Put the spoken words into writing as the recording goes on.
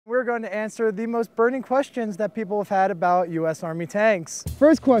we're going to answer the most burning questions that people have had about U.S. Army tanks.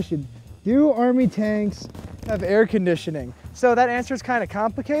 First question, do Army tanks have air conditioning? So that answer is kind of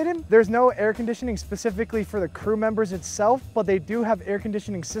complicated. There's no air conditioning specifically for the crew members itself, but they do have air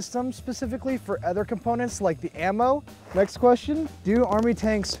conditioning systems specifically for other components like the ammo. Next question, do Army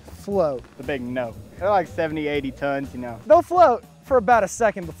tanks float? The big no. They're like 70, 80 tons, you know. They'll float for about a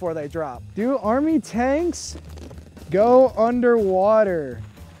second before they drop. Do Army tanks go underwater?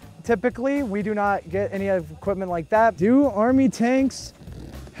 Typically, we do not get any equipment like that. Do Army tanks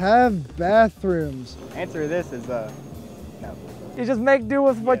have bathrooms? Answer to this is no. You just make do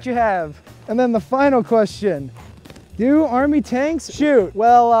with what you have. And then the final question, do Army tanks shoot?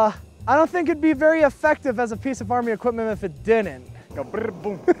 Well, I don't think it'd be very effective as a piece of Army equipment if it didn't. Go brr,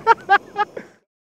 boom.